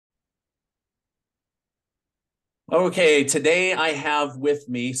Okay, today I have with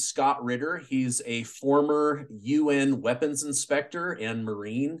me Scott Ritter. He's a former UN weapons inspector and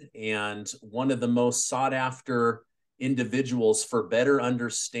Marine, and one of the most sought after individuals for better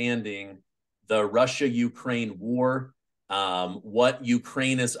understanding the Russia Ukraine war, what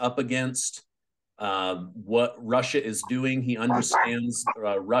Ukraine is up against, what Russia is doing. He understands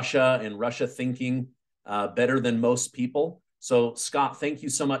Russia and Russia thinking better than most people. So, Scott, thank you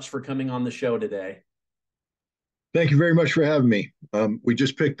so much for coming on the show today. Thank you very much for having me. We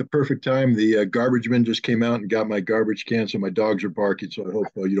just picked the perfect time. The garbage man just came out and got my garbage can, so my dogs are barking. So I hope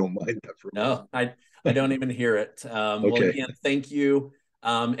you don't mind that for a No, I don't even hear it. Well, Okay. again, thank you.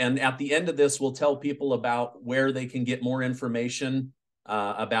 And at the end of this, we'll tell people about where they can get more information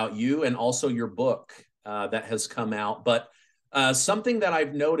about you and also your book that has come out. But something that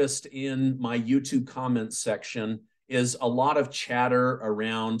I've noticed in my YouTube comments section is a lot of chatter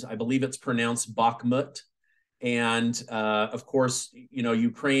around, I believe it's pronounced Bakhmut. And of course, you know,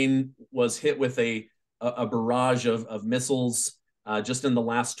 Ukraine was hit with a barrage of missiles just in the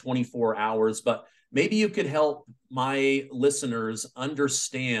last 24 hours. But maybe you could help my listeners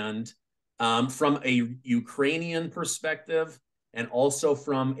understand from a Ukrainian perspective and also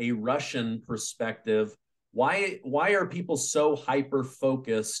from a Russian perspective, why are people so hyper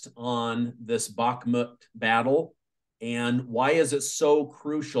focused on this Bakhmut battle, and why is it so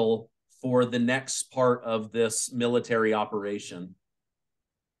crucial for the next part of this military operation?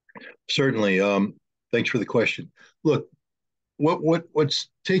 Certainly. Thanks for the question. Look, what's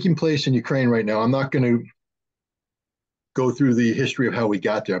taking place in Ukraine right now? I'm not going to go through the history of how we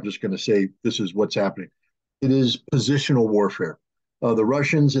got there. I'm just going to say this is what's happening. It is positional warfare. The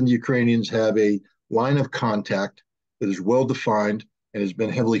Russians and the Ukrainians have a line of contact that is well defined and has been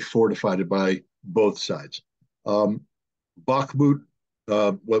heavily fortified by both sides. Um, Bakhmut,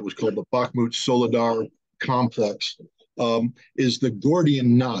 what was called the Bakhmut Solidar complex, is the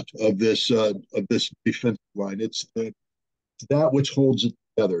Gordian knot of this defensive line. It's that which holds it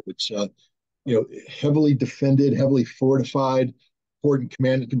together. It's heavily defended, heavily fortified, important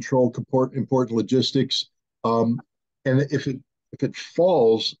command and control, important logistics. Um, and if it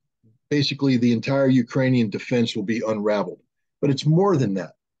falls, basically the entire Ukrainian defense will be unraveled. But it's more than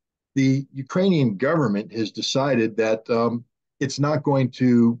that. The Ukrainian government has decided that it's not going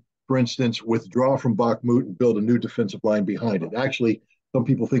to, for instance, withdraw from Bakhmut and build a new defensive line behind it. Actually, some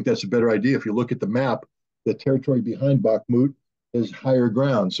people think that's a better idea. If you look at the map, the territory behind Bakhmut is higher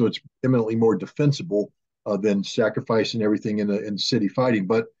ground, so it's eminently more defensible than sacrificing everything in city fighting.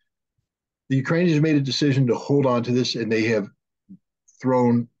 But the Ukrainians made a decision to hold on to this, and they have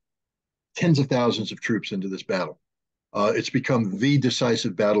thrown tens of thousands of troops into this battle. It's become the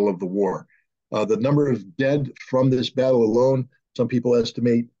decisive battle of the war. The number of dead from this battle alone, some people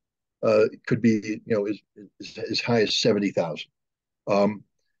estimate, could be as high as 70,000,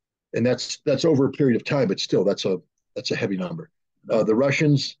 and that's over a period of time. But still, that's a heavy number. The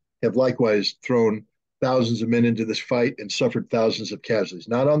Russians have likewise thrown thousands of men into this fight and suffered thousands of casualties.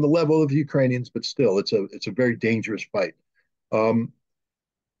 Not on the level of the Ukrainians, but still, it's a very dangerous fight. Um,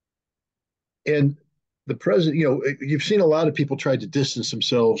 and the president, you've seen a lot of people try to distance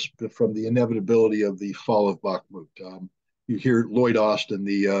themselves from the inevitability of the fall of Bakhmut. You hear Lloyd Austin,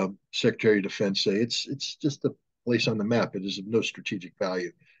 the Secretary of Defense, say it's just a place on the map. It is of no strategic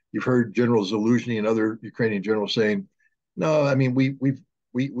value. You've heard General Zaluzhny and other Ukrainian generals saying, "No, I mean we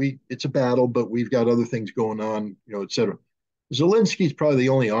it's a battle, but we've got other things going on, et cetera." Zelensky's probably the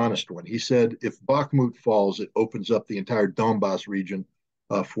only honest one. He said if Bakhmut falls, it opens up the entire Donbass region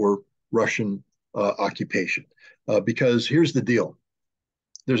for Russian occupation. Because here's the deal: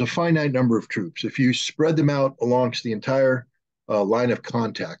 there's a finite number of troops. If you spread them out alongst the entire line of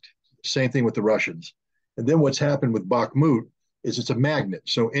contact, same thing with the Russians. And then what's happened with Bakhmut is it's a magnet.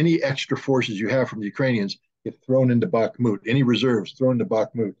 So any extra forces you have from the Ukrainians get thrown into Bakhmut. Any reserves thrown into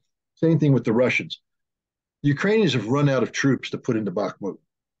Bakhmut. Same thing with the Russians. The Ukrainians have run out of troops to put into Bakhmut.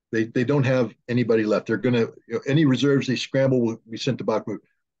 They don't have anybody left. They're going to, any reserves they scramble will be sent to Bakhmut.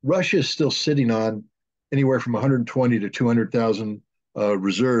 Russia is still sitting on anywhere from 120 to 200,000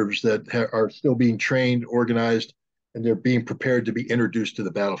 reserves that are still being trained, organized, and they're being prepared to be introduced to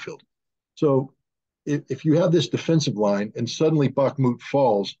the battlefield. So if you have this defensive line and suddenly Bakhmut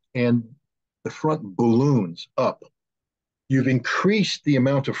falls and the front balloons up, you've increased the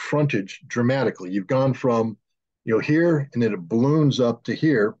amount of frontage dramatically. You've gone from here and then it balloons up to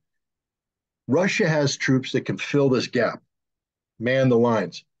here. Russia has troops that can fill this gap, man the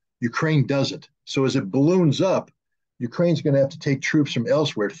lines. Ukraine doesn't. So as it balloons up, Ukraine's going to have to take troops from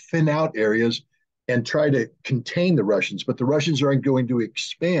elsewhere, thin out areas, and try to contain the Russians. But the Russians aren't going to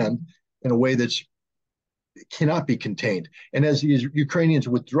expand in a way that's cannot be contained. And as the Ukrainians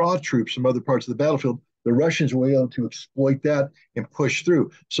withdraw troops from other parts of the battlefield, the Russians will be able to exploit that and push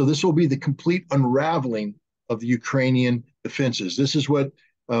through. So this will be the complete unraveling of the Ukrainian defenses. This is what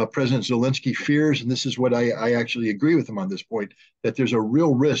President Zelenskyy fears, and this is what I actually agree with him on this point, that there's a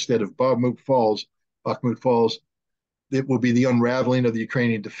real risk that if Bakhmut falls, it will be the unraveling of the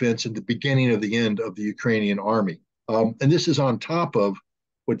Ukrainian defense and the beginning of the end of the Ukrainian army. And this is on top of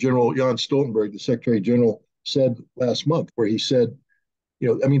what General Jan Stoltenberg, the Secretary General, said last month, where he said,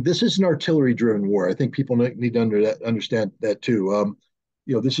 this is an artillery-driven war. I think people need to understand that too.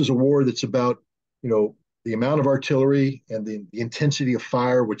 This is a war that's about, the amount of artillery and the intensity of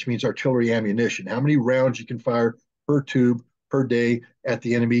fire, which means artillery ammunition. How many rounds you can fire per tube per day at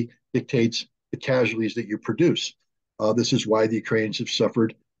the enemy dictates the casualties that you produce. This is why the Ukrainians have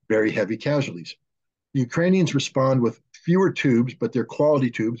suffered very heavy casualties. The Ukrainians respond with fewer tubes, but they're quality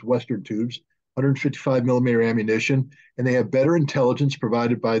tubes, Western tubes, 155 millimeter ammunition, and they have better intelligence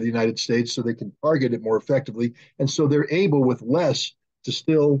provided by the United States so they can target it more effectively. And so they're able with less to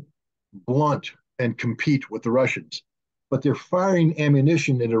still blunt and compete with the Russians. But they're firing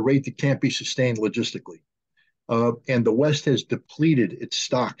ammunition at a rate that can't be sustained logistically. And the West has depleted its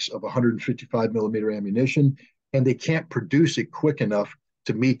stocks of 155 millimeter ammunition, and they can't produce it quick enough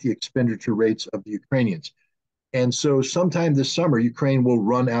to meet the expenditure rates of the Ukrainians. And so sometime this summer, Ukraine will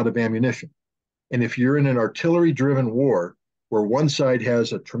run out of ammunition. And if you're in an artillery-driven war where one side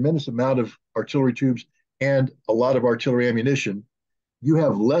has a tremendous amount of artillery tubes and a lot of artillery ammunition, you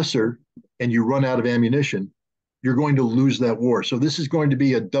have lesser and you run out of ammunition, you're going to lose that war. So this is going to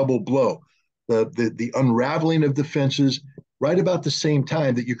be a double blow. The unraveling of defenses right about the same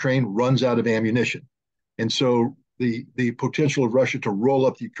time that Ukraine runs out of ammunition. And so the potential of Russia to roll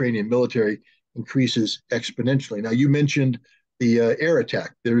up the Ukrainian military increases exponentially. Now, you mentioned the air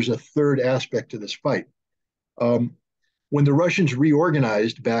attack. There's a third aspect to this fight. When the Russians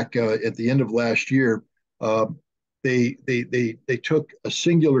reorganized back at the end of last year, they took a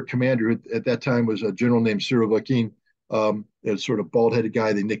singular commander who at that time was a general named Surovikin, a sort of bald-headed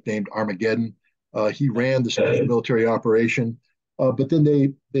guy they nicknamed Armageddon. He ran the special military operation, but then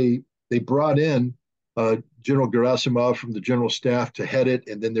they brought in General Gerasimov from the general staff to head it,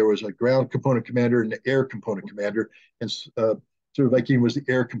 and then there was a ground component commander and an air component commander, and Surovikin was the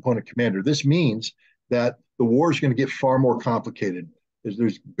air component commander. This means that the war is going to get far more complicated.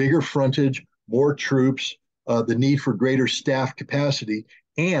 There's bigger frontage, more troops, the need for greater staff capacity,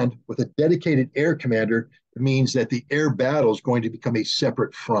 and with a dedicated air commander, it means that the air battle is going to become a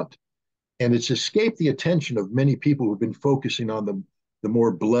separate front. And it's escaped the attention of many people who've been focusing on the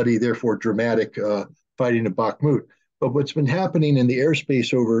more bloody, therefore dramatic fighting in Bakhmut. But what's been happening in the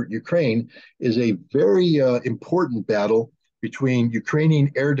airspace over Ukraine is a very important battle between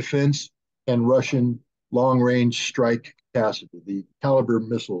Ukrainian air defense and Russian long-range strike capacity, the Caliber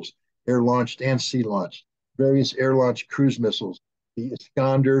missiles, air-launched and sea-launched, various air-launched cruise missiles, the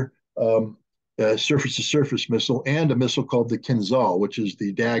Iskander surface-to-surface missile, and a missile called the Kinzhal, which is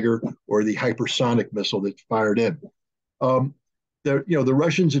the dagger or the hypersonic missile that's fired in. The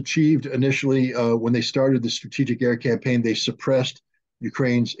Russians achieved initially, when they started the strategic air campaign, they suppressed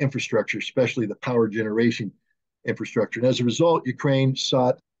Ukraine's infrastructure, especially the power generation infrastructure. And as a result, Ukraine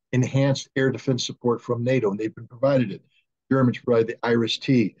sought enhanced air defense support from NATO, and they've been provided it. Germans provided the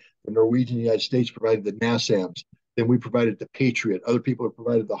IRIS-T, the Norwegian and the United States provided the NASAMS, then we provided the Patriot, other people have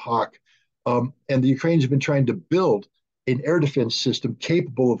provided the Hawk. And the Ukrainians have been trying to build an air defense system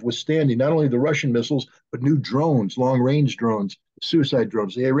capable of withstanding not only the Russian missiles, but new drones, long-range drones, suicide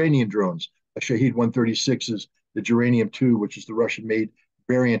drones, the Iranian drones, Shahed 136s, the Geranium-2, which is the Russian-made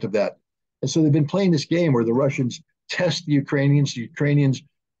variant of that. And so they've been playing this game where the Russians test the Ukrainians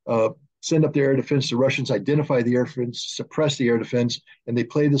send up their air defense, the Russians identify the air defense, suppress the air defense, and they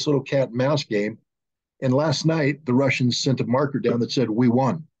play this little cat and mouse game. And last night, the Russians sent a marker down that said, "We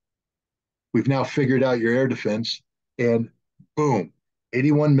won. We've now figured out your air defense." And boom,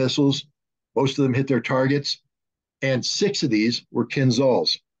 81 missiles, most of them hit their targets, and 6 of these were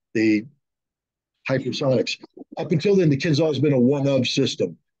Kinzhals, the hypersonics. Up until then, the Kinzhal has been a one-of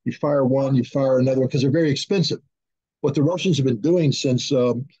system. You fire one, you fire another one, because they're very expensive. What the Russians have been doing since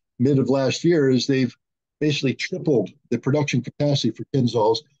mid of last year is they've basically tripled the production capacity for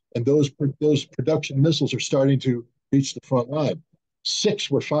Kinzhals, and those production missiles are starting to reach the front line.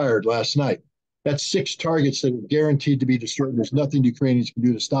 6 were fired last night. That's 6 targets that are guaranteed to be destroyed. There's nothing Ukrainians can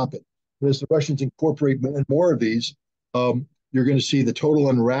do to stop it. But as the Russians incorporate more and more of these, you're going to see the total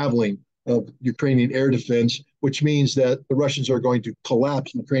unraveling of Ukrainian air defense, which means that the Russians are going to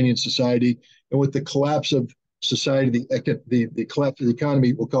collapse Ukrainian society. And with the collapse of society, the collapse of the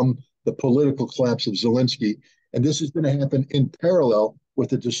economy will come the political collapse of Zelenskyy. And this is going to happen in parallel with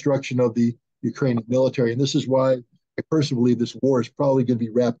the destruction of the Ukrainian military. And this is why I personally believe this war is probably going to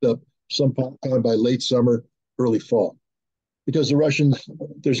be wrapped up sometime by late summer, early fall. Because the Russians,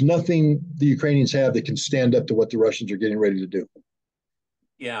 there's nothing the Ukrainians have that can stand up to what the Russians are getting ready to do.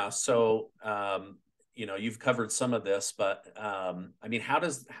 Yeah. So, you've covered some of this, but I mean, how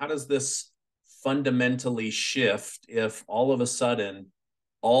does this fundamentally shift if all of a sudden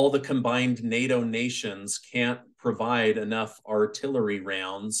all the combined NATO nations can't provide enough artillery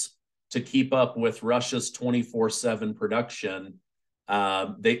rounds to keep up with Russia's 24/7 production?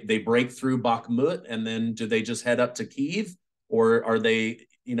 They break through Bakhmut, and then do they just head up to Kyiv, or are they,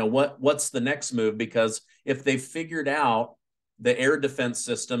 what's the next move? Because if they've figured out the air defense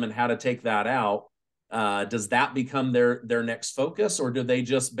system and how to take that out, does that become their next focus, or do they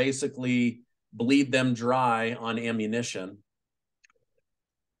just basically bleed them dry on ammunition?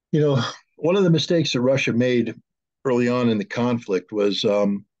 One of the mistakes that Russia made early on in the conflict was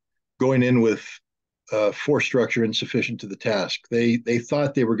going in with force structure insufficient to the task. They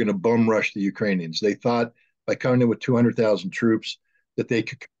thought they were going to bum rush the Ukrainians. They thought by coming in with 200,000 troops that they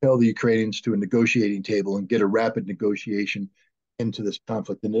could compel the Ukrainians to a negotiating table and get a rapid negotiation into this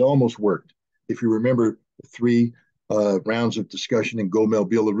conflict. And it almost worked. If you remember the three rounds of discussion in Gomel,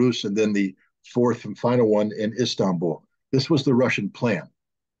 Belarus, and then the fourth and final one in Istanbul, this was the Russian plan.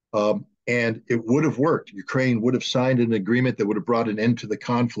 And it would have worked. Ukraine would have signed an agreement that would have brought an end to the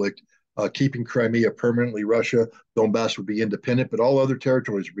conflict, keeping Crimea permanently Russia. Donbass would be independent, but all other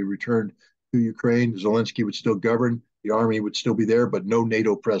territories would be returned to Ukraine. Zelenskyy would still govern. The army would still be there, but no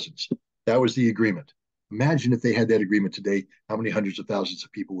NATO presence. That was the agreement. Imagine if they had that agreement today, how many hundreds of thousands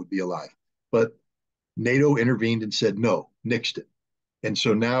of people would be alive. But NATO intervened and said no, nixed it. And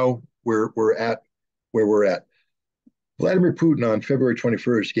so now we're at where we're at. Vladimir Putin on February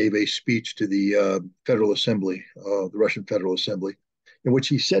 21st gave a speech to the Federal Assembly, the Russian Federal Assembly, in which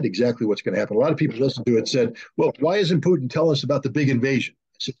he said exactly what's going to happen. A lot of people listened to it and said, well, why isn't Putin telling us about the big invasion?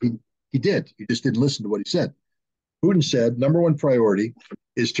 I said, he did. You just didn't listen to what he said. Putin said number one priority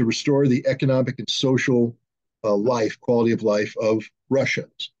is to restore the economic and social quality of life of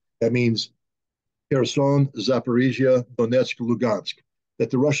Russians. That means Kherson, Zaporizhia, Donetsk, Lugansk. That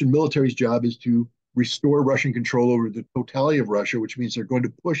the Russian military's job is to restore Russian control over the totality of Russia, which means they're going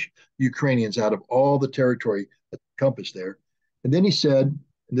to push Ukrainians out of all the territory that's encompassed there. And then he said,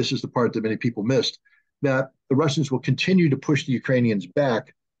 and this is the part that many people missed, that the Russians will continue to push the Ukrainians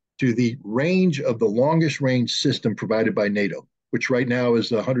back to the range of the longest range system provided by NATO, which right now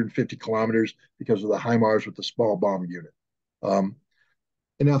is 150 kilometers because of the HIMARS with the small bomb unit. And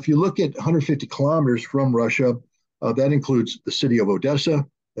now if you look at 150 kilometers from Russia, that includes the city of Odessa,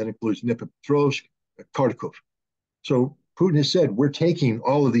 that includes Dnipropetrovsk, Kharkov. So Putin has said, we're taking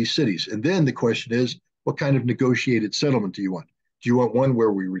all of these cities. And then the question is, what kind of negotiated settlement do you want? Do you want one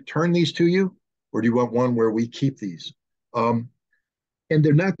where we return these to you? Or do you want one where we keep these? And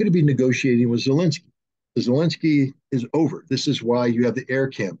they're not going to be negotiating with Zelenskyy. Zelenskyy is over. This is why you have the air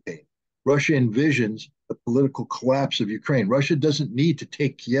campaign. Russia envisions the political collapse of Ukraine. Russia doesn't need to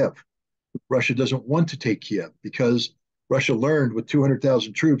take Kiev. Russia doesn't want to take Kiev because Russia learned with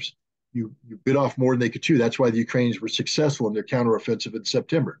 200,000 troops, you bit off more than they could chew. That's why the Ukrainians were successful in their counteroffensive in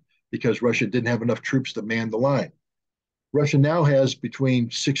September, because Russia didn't have enough troops to man the line. Russia now has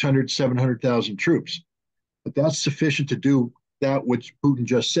between 600, 700,000 troops, but that's sufficient to do that which Putin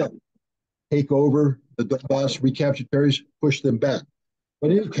just said. Take over the Donbass, recapture territories, push them back.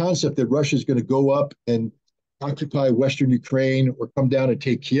 But any concept that Russia is going to go up and occupy Western Ukraine or come down and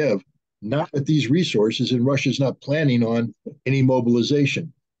take Kiev, not with these resources, and Russia's not planning on any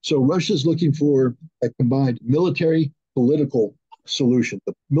mobilization. So Russia's looking for a combined military political solution.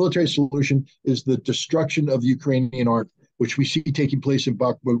 The military solution is the destruction of the Ukrainian army, which we see taking place in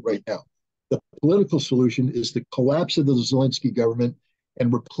Bakhmut right now. The political solution is the collapse of the Zelenskyy government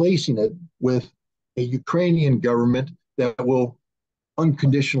and replacing it with a Ukrainian government that will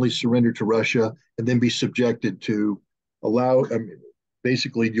unconditionally surrender to Russia and then be subjected to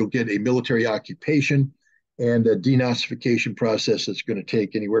basically you'll get a military occupation and a denazification process that's going to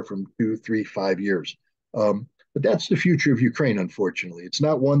take anywhere from 2, 3, 5 years. But that's the future of Ukraine, unfortunately. It's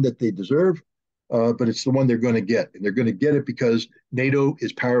not one that they deserve, but it's the one they're going to get. And they're going to get it because NATO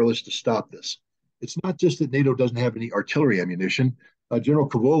is powerless to stop this. It's not just that NATO doesn't have any artillery ammunition. General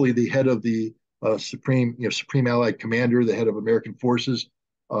Cavoli, the head of the Supreme Allied Commander, the head of American forces,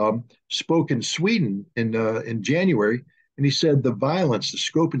 spoke in Sweden in January, and he said the violence, the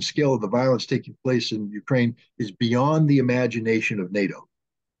scope and scale of the violence taking place in Ukraine is beyond the imagination of NATO.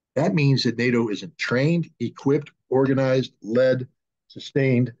 That means that NATO isn't trained, equipped, organized, led,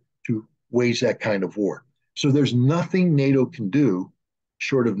 sustained to wage that kind of war. So there's nothing NATO can do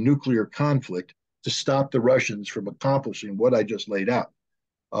short of nuclear conflict to stop the Russians from accomplishing what I just laid out.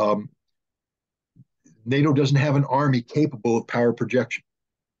 Um, NATO doesn't have an army capable of power projection.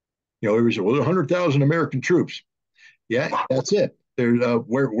 Everybody says, well, 100,000 American troops. Yeah, that's it.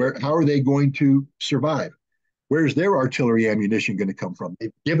 How are they going to survive? Where's their artillery ammunition going to come from?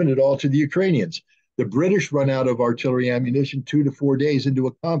 They've given it all to the Ukrainians. The British run out of artillery ammunition 2 to 4 days into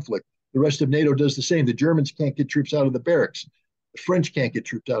a conflict. The rest of NATO does the same. The Germans can't get troops out of the barracks. The French can't get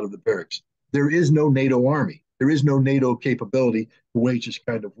troops out of the barracks. There is no NATO army. There is no NATO capability to wage this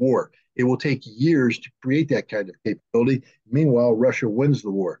kind of war. It will take years to create that kind of capability. Meanwhile, Russia wins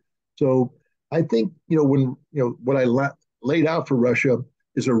the war. So I think, what I laid out for Russia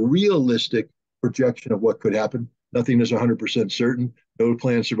is a realistic projection of what could happen. Nothing is 100% certain. No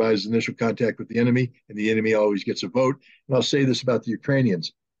plan survives initial contact with the enemy, and the enemy always gets a vote. And I'll say this about the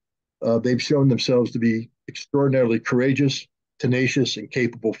Ukrainians. They've shown themselves to be extraordinarily courageous, tenacious, and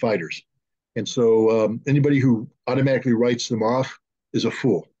capable fighters. And so anybody who automatically writes them off is a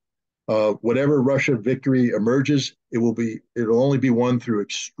fool. Whatever Russia victory emerges, it'll only be won through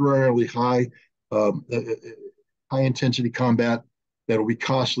extraordinarily high intensity combat that will be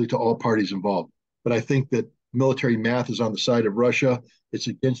costly to all parties involved. But I think that military math is on the side of Russia. It's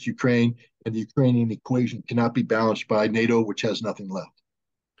against Ukraine, and the Ukrainian equation cannot be balanced by NATO, which has nothing left.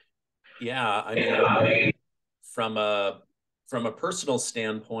 Yeah, I mean, from a personal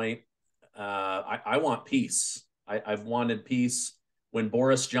standpoint, I want peace. I've wanted peace. When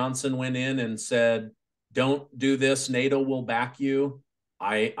Boris Johnson went in and said, "Don't do this, NATO will back you,"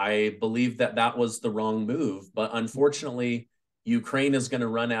 I believe that was the wrong move. But unfortunately, Ukraine is going to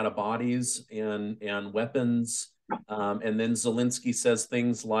run out of bodies and weapons. And then Zelenskyy says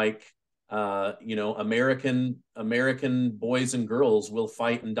things like, American boys and girls will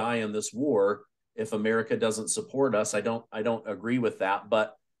fight and die in this war if America doesn't support us. I don't agree with that.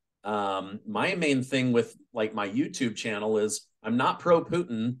 But my main thing with like my YouTube channel is I'm not pro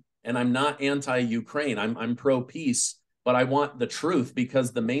Putin and I'm not anti-Ukraine. I'm pro peace, but I want the truth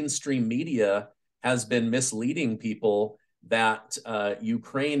because the mainstream media has been misleading people that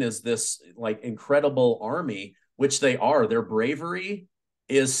Ukraine is this like incredible army, which they are. Their bravery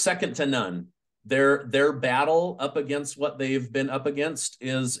is second to none. Their battle up against what they've been up against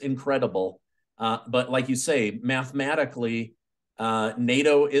is incredible. But like you say, mathematically,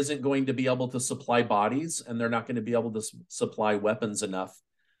 NATO isn't going to be able to supply bodies, and they're not going to be able to supply weapons enough.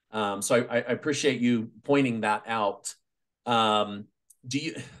 So I appreciate you pointing that out. Do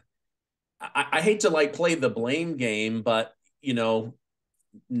you? I hate to like play the blame game, but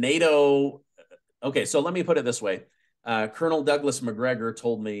NATO. Okay, so let me put it this way: Colonel Douglas Macgregor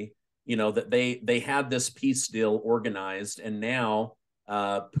told me, that they had this peace deal organized, and now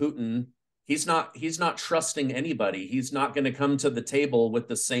Putin. He's not trusting anybody. He's not going to come to the table with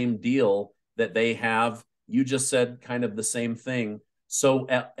the same deal that they have. You just said kind of the same thing. So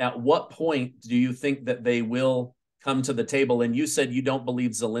at what point do you think that they will come to the table? And you said you don't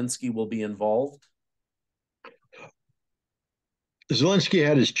believe Zelenskyy will be involved. Zelenskyy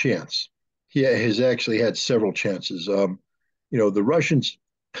had his chance. He has actually had several chances. The Russians,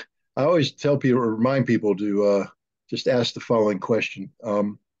 I always tell people, or remind people to just ask the following question.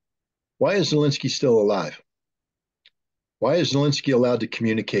 Why is Zelenskyy still alive? Why is Zelenskyy allowed to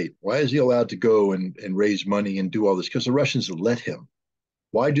communicate? Why is he allowed to go and raise money and do all this? Because the Russians let him.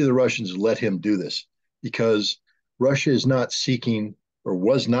 Why do the Russians let him do this? Because Russia is not seeking or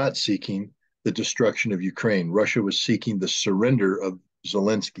was not seeking the destruction of Ukraine. Russia was seeking the surrender of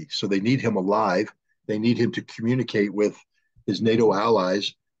Zelenskyy. So they need him alive. They need him to communicate with his NATO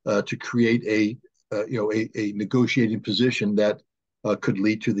allies to create a negotiating position that could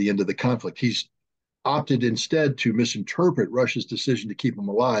lead to the end of the conflict. He's opted instead to misinterpret Russia's decision to keep him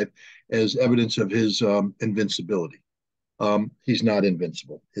alive as evidence of his invincibility. He's not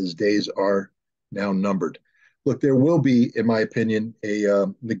invincible. His days are now numbered. Look, there will be, in my opinion, a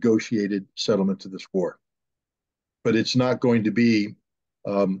negotiated settlement to this war, but it's not going to be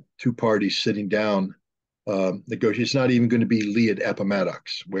two parties sitting down negotiating. It's not even going to be Lee at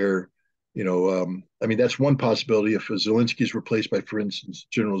Appomattox, where that's one possibility. If Zelenskyy is replaced by, for instance,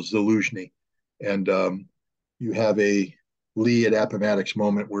 General Zaluzhny, and you have a Lee at Appomattox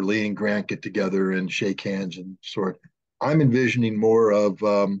moment where Lee and Grant get together and shake hands and sort. I'm envisioning more of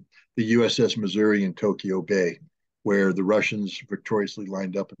the USS Missouri in Tokyo Bay, where the Russians victoriously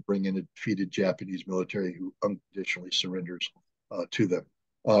lined up and bring in a defeated Japanese military who unconditionally surrenders to them.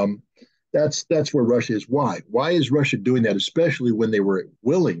 That's where Russia is. Why? Why is Russia doing that, especially when they were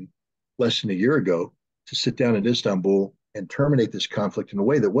willing less than a year ago to sit down in Istanbul and terminate this conflict in a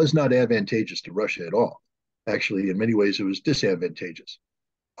way that was not advantageous to Russia at all. Actually, in many ways, it was disadvantageous.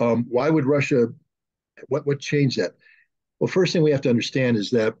 Why would Russia, what changed that? Well, first thing we have to understand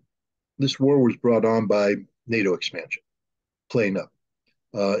is that this war was brought on by NATO expansion, plain up.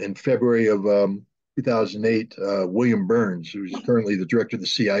 In February of 2008, William Burns, who's currently the director of the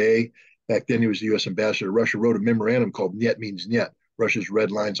CIA, back then he was the U.S. ambassador to Russia, wrote a memorandum called Niet Means Niet, Russia's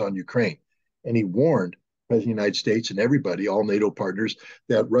Red Lines on Ukraine. And he warned the President of the United States and everybody, all NATO partners,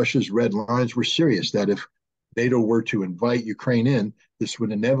 that Russia's red lines were serious, that if NATO were to invite Ukraine in, this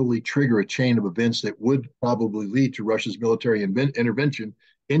would inevitably trigger a chain of events that would probably lead to Russia's military intervention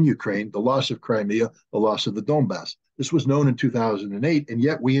in Ukraine, the loss of Crimea, the loss of the Donbass. This was known in 2008, and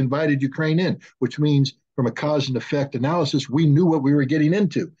yet we invited Ukraine in, which means from a cause and effect analysis, we knew what we were getting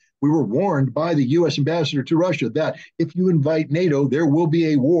into. We were warned by the U.S. ambassador to Russia that if you invite NATO, there will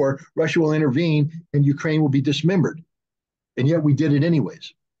be a war, Russia will intervene, and Ukraine will be dismembered. And yet we did it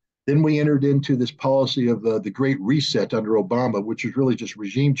anyways. Then we entered into this policy of the Great Reset under Obama, which was really just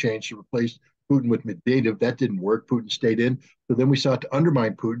regime change to replace Putin with Medvedev. That didn't work. Putin stayed in. So then we sought to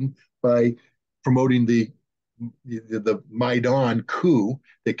undermine Putin by promoting the Maidan coup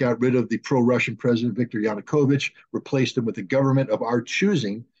that got rid of the pro-Russian president Viktor Yanukovych, replaced him with a government of our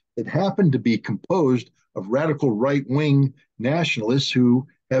choosing that happened to be composed of radical right-wing nationalists who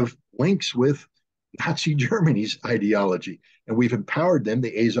have links with Nazi Germany's ideology. And we've empowered them,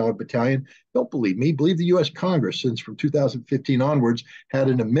 the Azov Battalion. Don't believe me, believe the U.S. Congress, since from 2015 onwards, had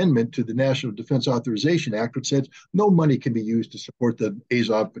an amendment to the National Defense Authorization Act, which said no money can be used to support the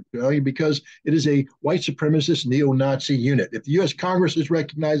Azov Battalion because it is a white supremacist neo-Nazi unit. If the U.S. Congress is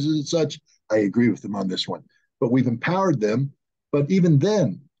recognized as such, I agree with them on this one. But we've empowered them. But even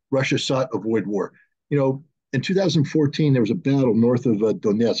then, Russia sought to avoid war. You know, in 2014, there was a battle north of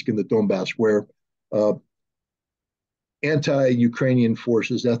Donetsk in the Donbass where anti-Ukrainian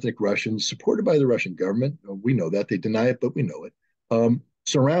forces, ethnic Russians, supported by the Russian government, we know that, they deny it, but we know it,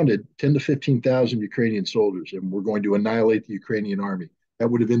 surrounded 10 to 15,000 Ukrainian soldiers and were going to annihilate the Ukrainian army.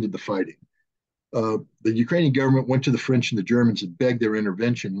 That would have ended the fighting. The Ukrainian government went to the French and the Germans and begged their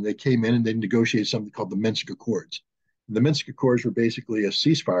intervention, and they came in and they negotiated something called the Minsk Accords. The Minsk Accords were basically a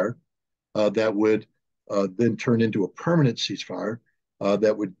ceasefire that would then turn into a permanent ceasefire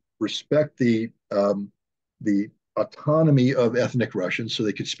that would respect the autonomy of ethnic Russians, so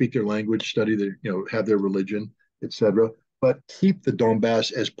they could speak their language, study their, have their religion, etc., but keep the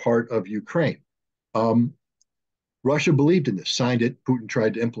Donbass as part of Ukraine. Russia believed in this, signed it. Putin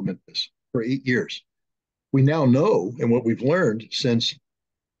tried to implement this for 8 years. We now know, and what we've learned since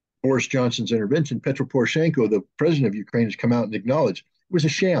Boris Johnson's intervention, Petro Poroshenko, the president of Ukraine, has come out and acknowledged it was a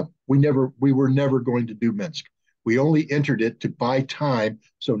sham. We were never going to do Minsk. We only entered it to buy time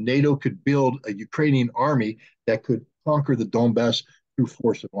so NATO could build a Ukrainian army that could conquer the Donbass through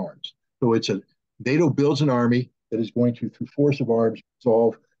force of arms. So NATO builds an army that is going to, through force of arms,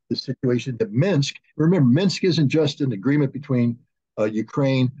 solve the situation that Minsk. Remember, Minsk isn't just an agreement between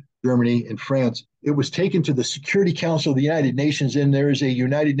Ukraine, Germany, and France. It was taken to the Security Council of the United Nations, and there is a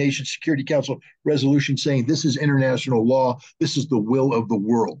United Nations Security Council resolution saying this is international law. This is the will of the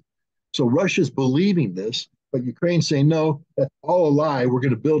world. So Russia's believing this, but Ukraine's saying, no, that's all a lie. We're going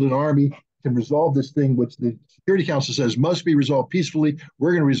to build an army to resolve this thing, which the Security Council says must be resolved peacefully.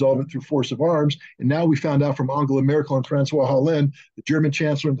 We're going to resolve it through force of arms. And now we found out from Angela Merkel and Francois Hollande, the German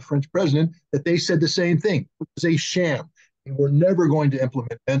chancellor and the French president, that they said the same thing. It was a sham. And we're never going to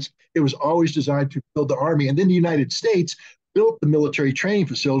implement Minsk. It was always designed to build the army. And then the United States built the military training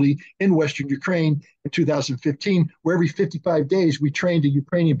facility in Western Ukraine in 2015, where every 55 days we trained a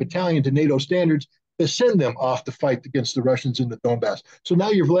Ukrainian battalion to NATO standards to send them off to fight against the Russians in the Donbass. So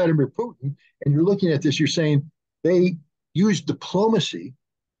now you're Vladimir Putin, and you're looking at this, you're saying they used diplomacy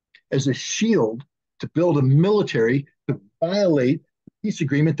as a shield to build a military to violate the peace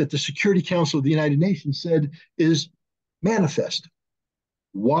agreement that the Security Council of the United Nations said is manifest.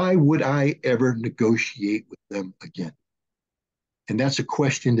 Why would I ever negotiate with them again? And that's a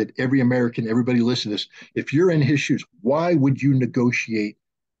question that every American, everybody listening to this, if you're in his shoes, why would you negotiate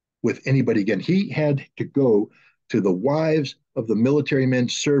with anybody again? He had to go to the wives of the military men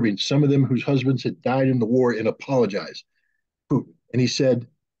serving, some of them whose husbands had died in the war, and apologize. And he said,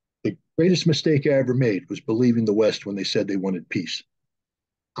 the greatest mistake I ever made was believing the West when they said they wanted peace.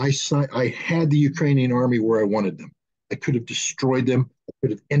 I had the Ukrainian army where I wanted them. I could have destroyed them. I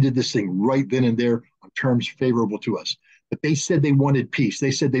could have ended this thing right then and there on terms favorable to us. But they said they wanted peace.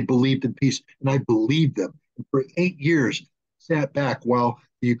 They said they believed in peace, and I believed them. And for 8 years, sat back while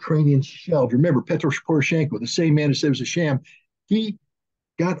the Ukrainians shelled. Remember, Petro Poroshenko, the same man who said it was a sham, he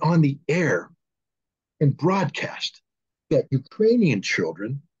got on the air and broadcast that Ukrainian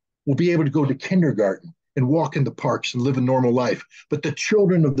children will be able to go to kindergarten and walk in the parks and live a normal life. But the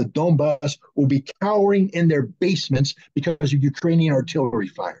children of the Donbass will be cowering in their basements because of Ukrainian artillery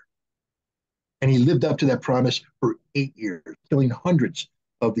fire. And he lived up to that promise for 8 years, killing hundreds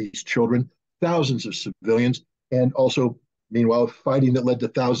of these children, thousands of civilians, and also, meanwhile, fighting that led to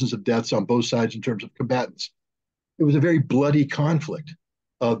thousands of deaths on both sides in terms of combatants. It was a very bloody conflict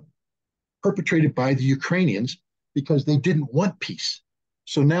perpetrated by the Ukrainians because they didn't want peace.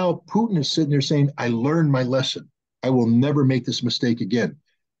 So now Putin is sitting there saying, I learned my lesson. I will never make this mistake again.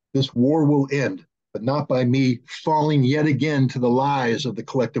 This war will end, but not by me falling yet again to the lies of the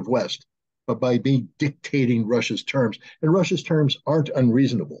collective West, but by me dictating Russia's terms. And Russia's terms aren't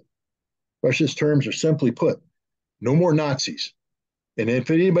unreasonable. Russia's terms are simply put, no more Nazis. And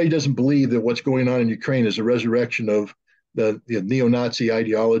if anybody doesn't believe that what's going on in Ukraine is a resurrection of the neo-Nazi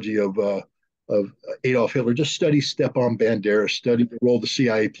ideology of Adolf Hitler, just study Stepan Bandera, study the role the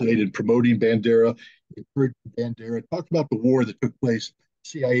CIA played in promoting Bandera, encouraging Bandera. Talk about the war that took place,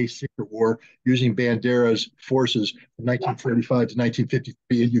 CIA secret war, using Bandera's forces from 1945 to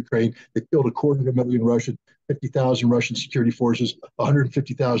 1953 in Ukraine. They killed 250,000 Russians, 50,000 Russian security forces,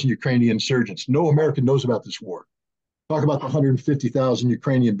 150,000 Ukrainian insurgents. No American knows about this war. Talk about the 150,000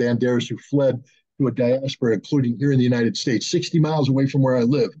 Ukrainian Banderas who fled to a diaspora, including here in the United States, 60 miles away from where I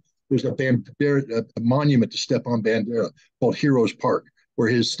live. There's a monument to Stepan Bandera called Heroes Park, where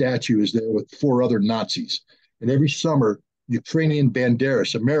his statue is there with 4 other Nazis. And every summer, Ukrainian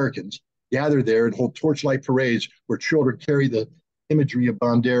Banderas, Americans, gather there and hold torchlight parades where children carry the imagery of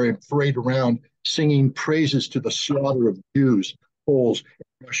Bandera and parade around singing praises to the slaughter of Jews, Poles,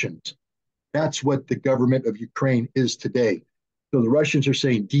 and Russians. That's what the government of Ukraine is today. So the Russians are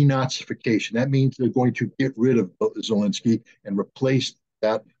saying denazification. That means they're going to get rid of Zelenskyy and replace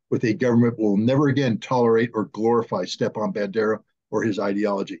that with a government will never again tolerate or glorify Stepan Bandera or his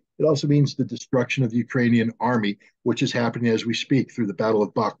ideology. It also means the destruction of the Ukrainian army, which is happening as we speak through the Battle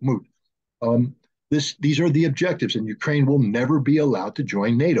of Bakhmut. These are the objectives, and Ukraine will never be allowed to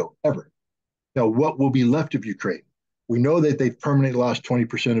join NATO, ever. Now, what will be left of Ukraine? We know that they've permanently lost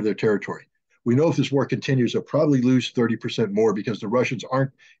 20% of their territory. We know if this war continues, they'll probably lose 30% more because the Russians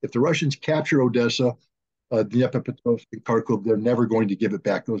aren't, if the Russians capture Odessa, Dnipropetrovsk, and Kharkov, they're never going to give it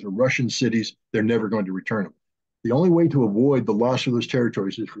back. Those are Russian cities. They're never going to return them. The only way to avoid the loss of those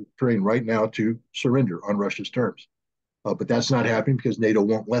territories is for Ukraine right now to surrender on Russia's terms. But that's not happening because NATO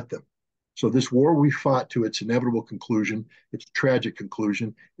won't let them. So this war we fought to its inevitable conclusion, its tragic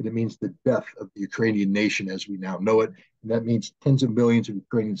conclusion, and it means the death of the Ukrainian nation as we now know it. And that means tens of millions of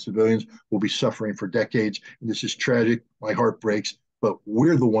Ukrainian civilians will be suffering for decades. And this is tragic. My heart breaks, but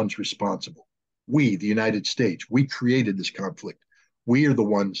we're the ones responsible. We, the United States, we created this conflict. We are the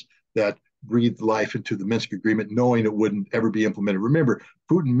ones that breathed life into the Minsk agreement, knowing it wouldn't ever be implemented. Remember,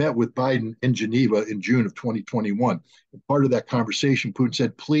 Putin met with Biden in Geneva in June of 2021. And part of that conversation, Putin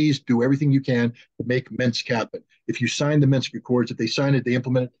said, please do everything you can to make Minsk happen. If you sign the Minsk Accords, if they sign it, they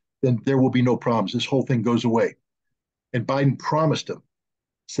implement it, then there will be no problems. This whole thing goes away. And Biden promised him,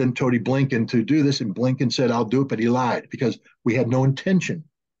 send Tony Blinken to do this. And Blinken said, I'll do it, but he lied because we had no intention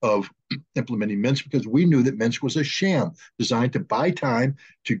of implementing Minsk because we knew that Minsk was a sham designed to buy time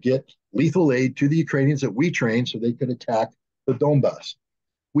to get lethal aid to the Ukrainians that we trained so they could attack the Donbass.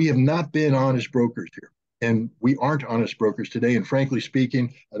 We have not been honest brokers here, and we aren't honest brokers today. And frankly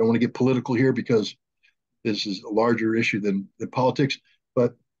speaking, I don't want to get political here because this is a larger issue than politics,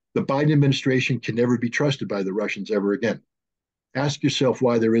 but the Biden administration can never be trusted by the Russians ever again. Ask yourself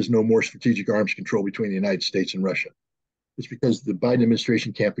why there is no more strategic arms control between the United States and Russia. It's because the Biden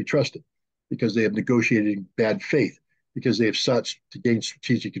administration can't be trusted, because they have negotiated in bad faith, because they have sought to gain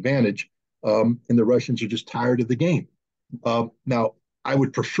strategic advantage, and the Russians are just tired of the game. Now, I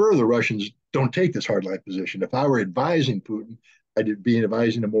would prefer the Russians don't take this hardline position. If I were advising Putin, I'd be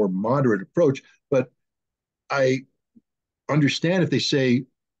advising a more moderate approach, but I understand if they say,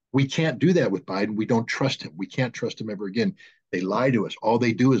 we can't do that with Biden, we don't trust him, we can't trust him ever again. They lie to us. All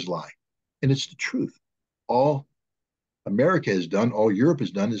they do is lie. And it's the truth. All America has done, all Europe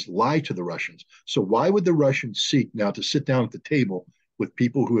has done, is lie to the Russians. So why would the Russians seek now to sit down at the table with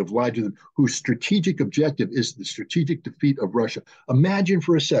people who have lied to them, whose strategic objective is the strategic defeat of Russia? Imagine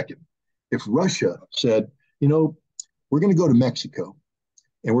for a second if Russia said, you know, we're going to go to Mexico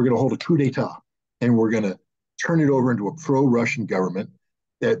and we're going to hold a coup d'etat and we're going to turn it over into a pro-Russian government,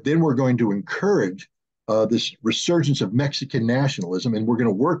 that then we're going to encourage this resurgence of Mexican nationalism, and we're going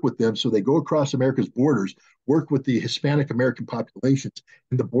to work with them so they go across America's borders, work with the Hispanic American populations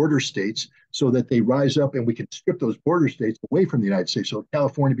in the border states so that they rise up and we can strip those border states away from the United States so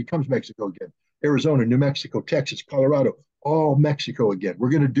California becomes Mexico again. Arizona, New Mexico, Texas, Colorado, all Mexico again. We're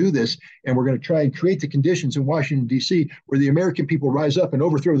going to do this, and we're going to try and create the conditions in Washington, D.C., where the American people rise up and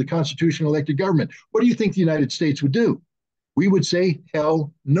overthrow the constitutional elected government. What do you think the United States would do? We would say,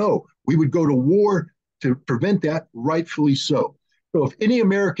 hell no. We would go to war to prevent that, rightfully so. So if any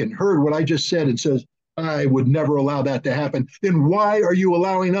American heard what I just said and says, I would never allow that to happen, then why are you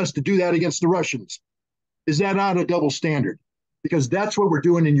allowing us to do that against the Russians? Is that not a double standard? Because that's what we're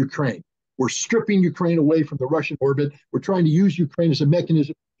doing in Ukraine. We're stripping Ukraine away from the Russian orbit. We're trying to use Ukraine as a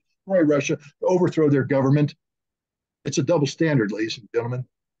mechanism to destroy Russia, to overthrow their government. It's a double standard, ladies and gentlemen,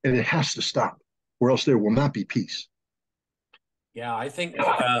 and it has to stop, or else there will not be peace. Yeah, I think,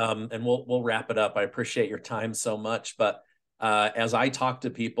 and we'll wrap it up. I appreciate your time so much, but as I talk to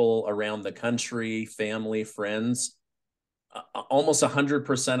people around the country, family, friends, almost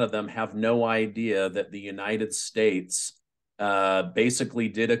 100% of them have no idea that the United States basically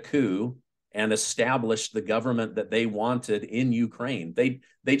did a coup and established the government that they wanted in Ukraine. They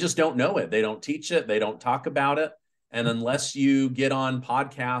just don't know it. They don't teach it. They don't talk about it. And unless you get on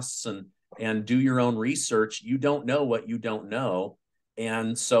podcasts and do your own research, you don't know what you don't know.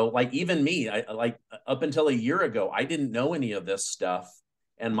 And so, like, even me, like up until a year ago, I didn't know any of this stuff,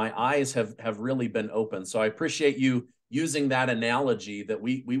 and my eyes have really been open. So I appreciate you using that analogy that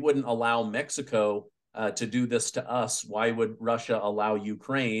we wouldn't allow Mexico to do this to us. Why would Russia allow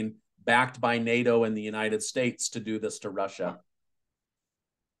Ukraine, backed by NATO and the United States, to do this to Russia?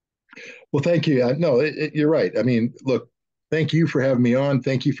 Well, thank you. No, you're right. I mean, look, thank you for having me on.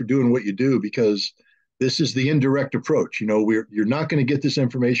 Thank you for doing what you do, because this is the indirect approach. You know, you're not going to get this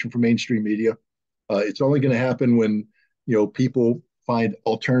information from mainstream media. It's only going to happen when, you know, people find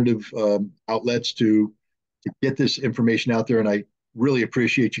alternative outlets to get this information out there. And I really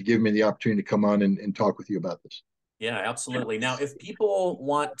appreciate you giving me the opportunity to come on and talk with you about this. Yeah, absolutely. Now, if people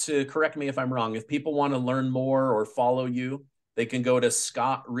want to, correct me if I'm wrong, if people want to learn more or follow you, they can go to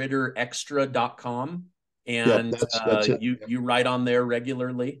scottritterextra.com, and That's it. you write on there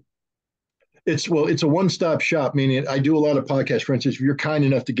regularly. It's a one-stop shop, meaning I do a lot of podcasts. For instance, if you're kind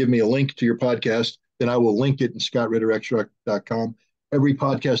enough to give me a link to your podcast, then I will link it in scottritterextra.com. Every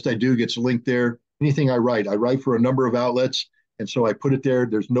podcast I do gets linked there. Anything I write for a number of outlets, and so I put it there.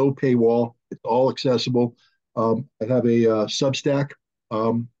 There's no paywall. It's all accessible. I have a Substack.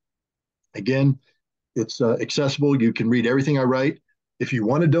 Again, it's accessible. You can read everything I write. If you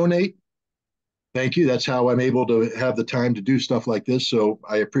want to donate, thank you. That's how I'm able to have the time to do stuff like this. So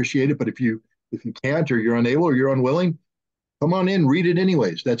I appreciate it. But if you can't, or you're unable, or you're unwilling, come on in, read it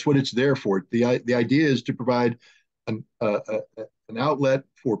anyways. That's what it's there for. The idea is to provide an outlet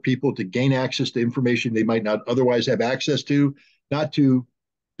for people to gain access to information they might not otherwise have access to, not to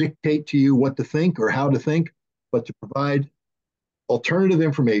dictate to you what to think or how to think, but to provide alternative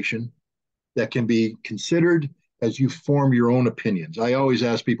information that can be considered as you form your own opinions. I always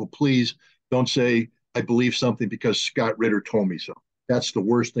ask people, please don't say, I believe something because Scott Ritter told me so. That's the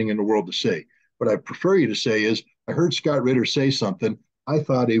worst thing in the world to say. What I prefer you to say is, I heard Scott Ritter say something. I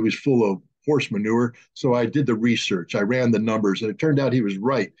thought he was full of horse manure, so I did the research. I ran the numbers, and it turned out he was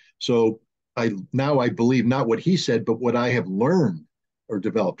right. So I believe not what he said, but what I have learned or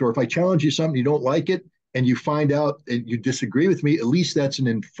developed. Or if I challenge you something, you don't like it, and you find out and you disagree with me, at least that's an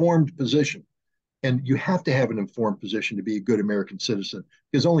informed position. And you have to have an informed position to be a good American citizen,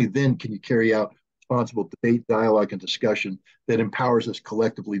 because only then can you carry out responsible debate, dialogue, and discussion that empowers us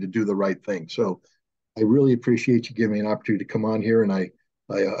collectively to do the right thing. So I really appreciate you giving me an opportunity to come on here, and I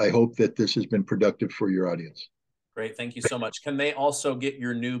hope that this has been productive for your audience. Great. Thank you so much. Can they also get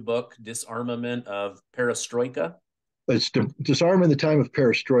your new book, Disarmament of Perestroika? It's Disarm in the Time of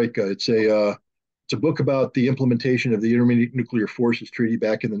Perestroika. It's a book about the implementation of the Intermediate Nuclear Forces Treaty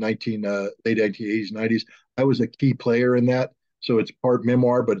back in the late 1980s, 90s. I was a key player in that. So it's part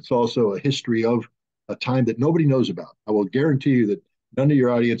memoir, but it's also a history of a time that nobody knows about. I will guarantee you that none of your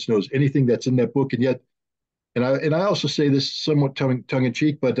audience knows anything that's in that book. And yet, and I also say this somewhat tongue in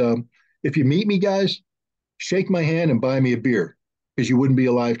cheek, but if you meet me, guys, shake my hand and buy me a beer, because you wouldn't be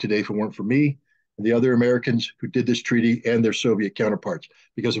alive today if it weren't for me and the other Americans who did this treaty and their Soviet counterparts.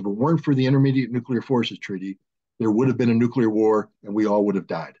 Because if it weren't for the Intermediate Nuclear Forces Treaty, there would have been a nuclear war and we all would have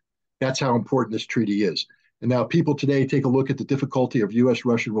died. That's how important this treaty is. And now people today take a look at the difficulty of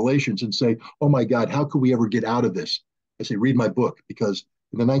U.S.-Russian relations and say, oh my God, how could we ever get out of this? I say, read my book, because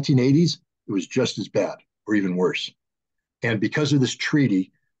in the 1980s, it was just as bad or even worse. And because of this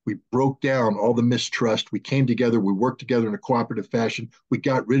treaty, we broke down all the mistrust. We came together. We worked together in a cooperative fashion. We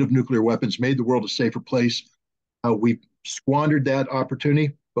got rid of nuclear weapons, made the world a safer place. We squandered that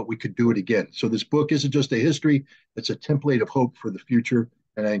opportunity, but we could do it again. So this book isn't just a history. It's a template of hope for the future.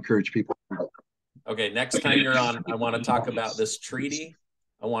 And I encourage people to read it. Okay, next time you're on, I want to talk about this treaty.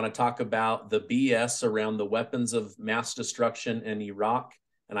 I want to talk about the BS around the weapons of mass destruction in Iraq.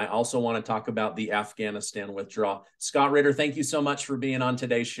 And I also want to talk about the Afghanistan withdrawal. Scott Ritter, thank you so much for being on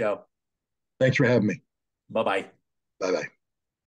today's show. Thanks for having me. Bye-bye. Bye-bye.